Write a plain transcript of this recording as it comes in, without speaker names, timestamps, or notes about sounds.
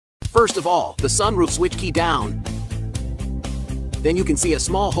First of all, the sunroof switch key down. Then you can see a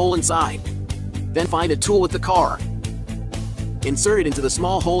small hole inside. Then find a tool with the car. Insert it into the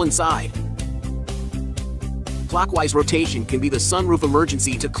small hole inside. Clockwise rotation can be the sunroof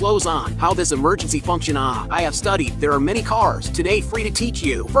emergency to close on. How this emergency function I have studied. There are many cars today free to teach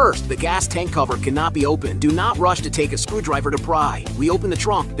you. First, the gas tank cover cannot be opened. Do not rush to take a screwdriver to pry. We open the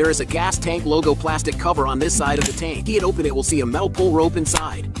trunk. There is a gas tank logo plastic cover on this side of the tank. Key it open, it will see a metal pull rope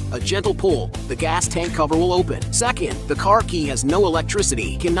inside. A gentle pull, the gas tank cover will open. Second, the car key has no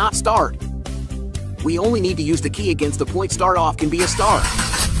electricity, cannot start. We only need to use the key against the point. Start off can be a start.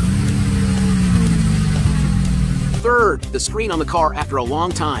 Third, the screen on the car, after a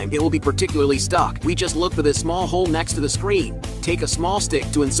long time, it will be particularly stuck. We just look for this small hole next to the screen. Take a small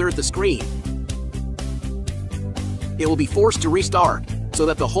stick to insert the screen. It will be forced to restart, so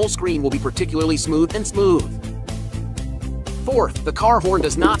that the whole screen will be particularly smooth and smooth. Fourth, the car horn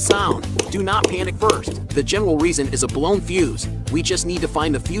does not sound. Do not panic first. The general reason is a blown fuse. We just need to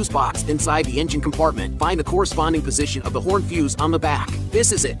find the fuse box inside the engine compartment. Find the corresponding position of the horn fuse on the back.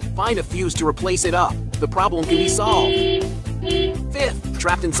 This is it. Find a fuse to replace it up. The problem can be solved. Fifth,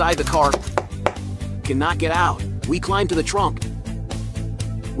 trapped inside the car, cannot get out. We climb to the trunk.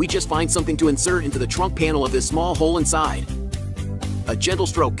 We just find something to insert into the trunk panel of this small hole inside. A gentle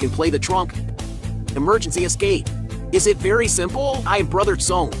stroke can play the trunk. Emergency escape. Is it very simple? I am Brother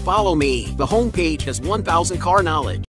Song. Follow me. The home page has 1000 car knowledge.